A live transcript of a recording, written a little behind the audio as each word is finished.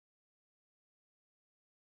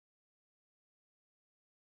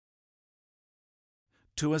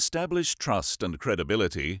To establish trust and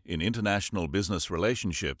credibility in international business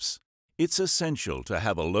relationships, it's essential to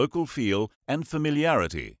have a local feel and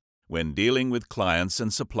familiarity when dealing with clients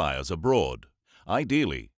and suppliers abroad.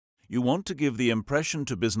 Ideally, you want to give the impression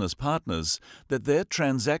to business partners that they're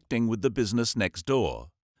transacting with the business next door,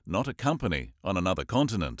 not a company on another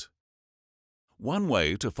continent. One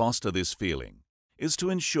way to foster this feeling is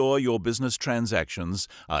to ensure your business transactions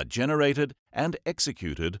are generated and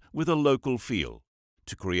executed with a local feel,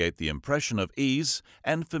 to create the impression of ease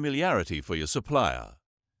and familiarity for your supplier.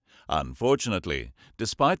 Unfortunately,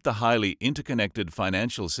 despite the highly interconnected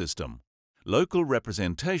financial system, local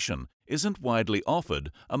representation isn't widely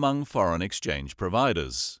offered among foreign exchange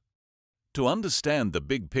providers. To understand the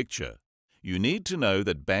big picture, you need to know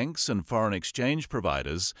that banks and foreign exchange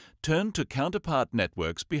providers turn to counterpart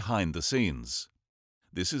networks behind the scenes.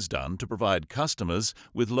 This is done to provide customers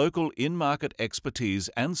with local in-market expertise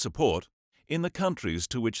and support in the countries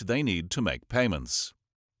to which they need to make payments.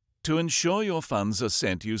 To ensure your funds are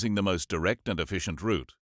sent using the most direct and efficient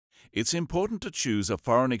route, it's important to choose a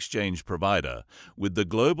foreign exchange provider with the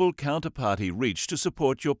global counterparty reach to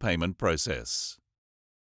support your payment process.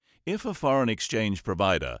 If a foreign exchange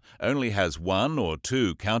provider only has one or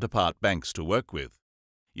two counterpart banks to work with,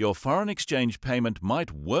 your foreign exchange payment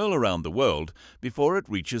might whirl around the world before it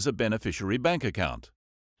reaches a beneficiary bank account.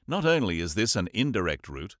 Not only is this an indirect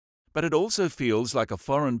route, but it also feels like a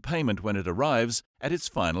foreign payment when it arrives at its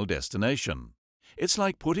final destination. It's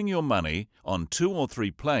like putting your money on 2 or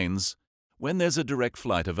 3 planes when there's a direct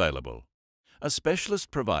flight available. A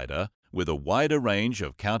specialist provider with a wider range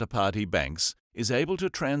of counterparty banks is able to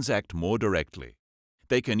transact more directly.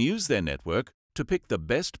 They can use their network to pick the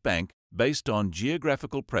best bank based on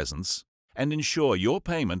geographical presence and ensure your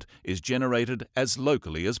payment is generated as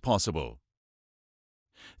locally as possible.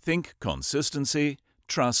 Think consistency,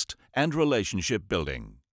 trust, and relationship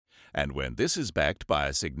building. And when this is backed by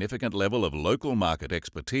a significant level of local market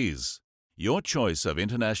expertise, your choice of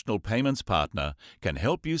international payments partner can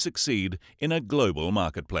help you succeed in a global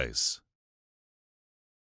marketplace.